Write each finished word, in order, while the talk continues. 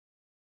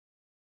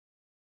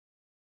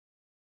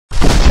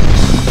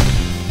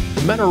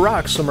Men Are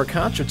Rock Summer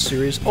Concert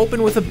Series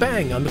opened with a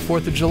bang on the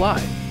 4th of July.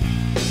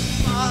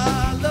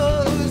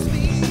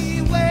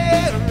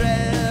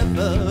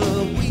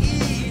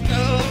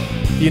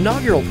 The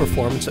inaugural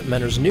performance at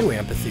Mentor's new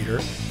Amphitheater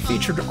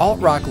featured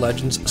alt-rock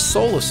legends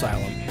Soul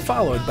Asylum,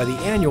 followed by the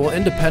annual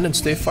Independence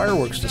Day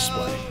fireworks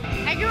display.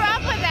 I grew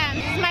up with them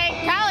since my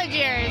college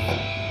years,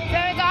 so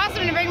it's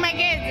awesome to bring my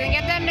kids and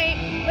get them to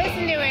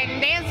listen to it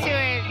and dance to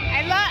it.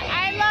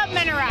 I love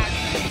Men Are Rock.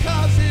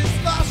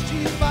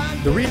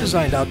 The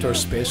redesigned outdoor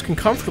space can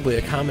comfortably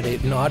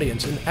accommodate an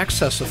audience in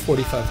excess of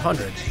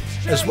 4,500,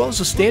 as well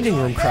as a standing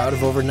room crowd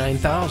of over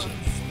 9,000.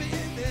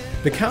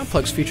 The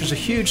complex features a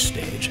huge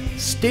stage,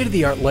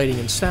 state-of-the-art lighting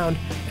and sound,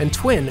 and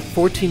twin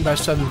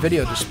 14x7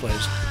 video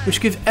displays,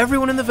 which give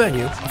everyone in the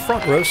venue a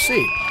front row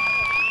seat.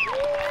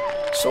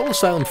 Soul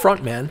Asylum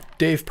frontman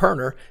Dave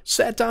Perner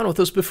sat down with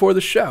us before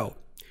the show.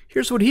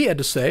 Here's what he had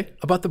to say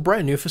about the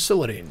brand new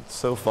facility.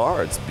 So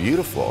far, it's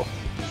beautiful.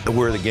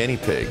 We're the guinea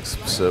pigs,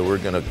 so we're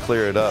going to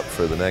clear it up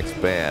for the next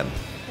band.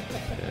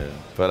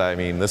 But I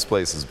mean, this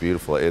place is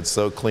beautiful. It's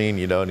so clean,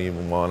 you don't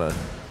even want to,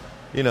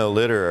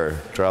 litter or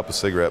drop a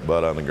cigarette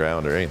butt on the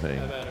ground or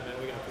anything.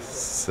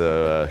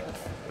 So,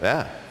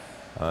 yeah,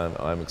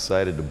 I'm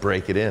excited to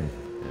break it in.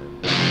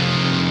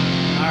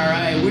 All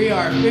right, we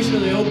are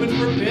officially open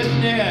for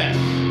business.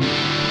 You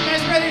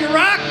guys ready to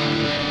rock?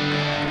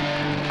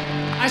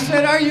 I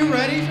said, are you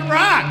ready to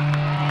rock?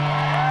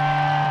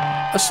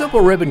 A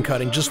simple ribbon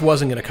cutting just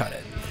wasn't going to cut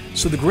it,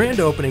 so the grand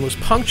opening was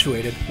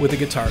punctuated with a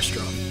guitar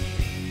strum.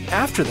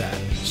 After that,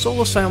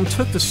 Soul Asylum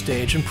took the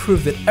stage and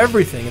proved that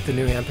everything at the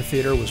new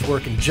amphitheater was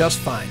working just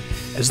fine,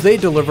 as they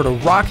delivered a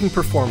rocking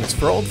performance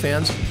for old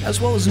fans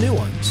as well as new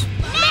ones.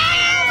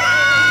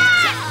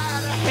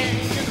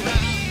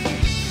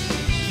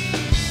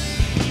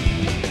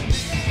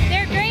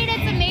 They're great,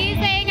 it's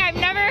amazing. I've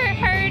never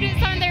heard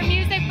some of their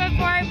music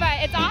before,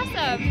 but it's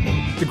awesome.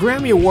 The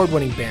Grammy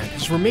Award-winning band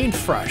has remained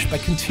fresh by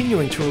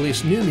continuing to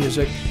release new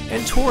music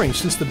and touring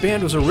since the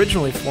band was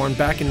originally formed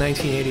back in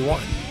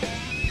 1981.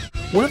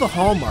 One of the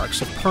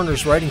hallmarks of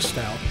Perner's writing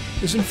style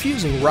is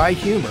infusing wry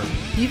humor,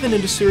 even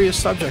into serious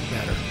subject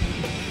matter.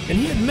 And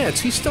he admits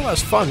he still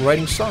has fun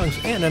writing songs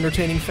and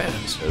entertaining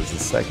fans. As the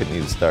second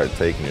you start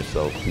taking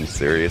yourself too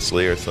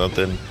seriously or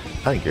something,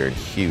 I think you're in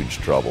huge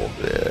trouble.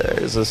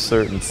 There's a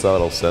certain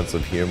subtle sense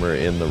of humor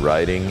in the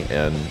writing,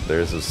 and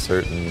there's a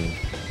certain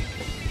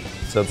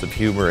sense of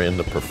humor in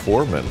the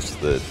performance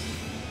that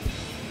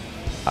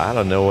I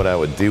don't know what I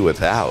would do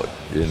without.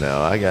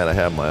 I gotta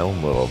have my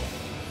own little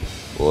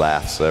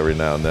laughs every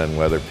now and then,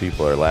 whether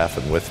people are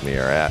laughing with me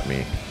or at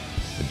me.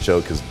 The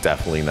joke is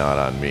definitely not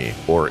on me,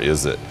 or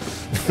is it?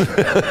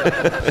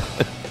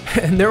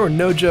 And there were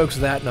no jokes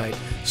that night.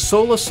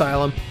 Soul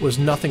Asylum was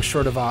nothing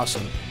short of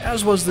awesome,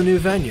 as was the new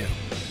venue.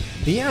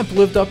 The Amp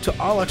lived up to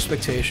all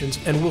expectations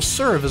and will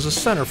serve as a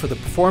center for the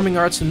performing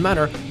arts in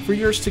Mentor for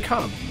years to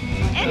come.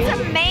 It's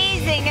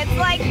amazing. It's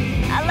like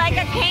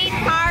a Kane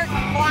Park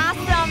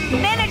blossom,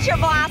 miniature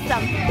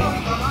blossom. It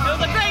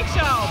was a great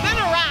show.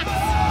 Mentor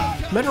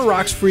rocks. Mentor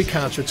Rocks free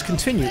concerts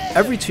continue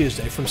every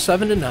Tuesday from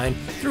 7 to 9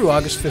 through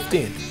August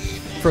 15th.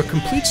 For a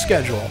complete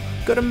schedule,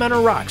 go to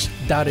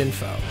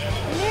menorocks.info.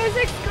 The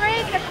music's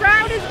great, the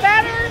crowd is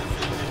better.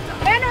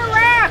 Mentor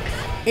rocks!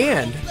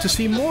 And to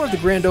see more of the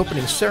grand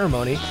opening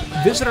ceremony,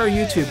 visit our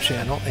YouTube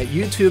channel at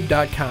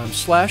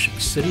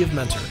youtube.com/City of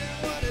Mentor.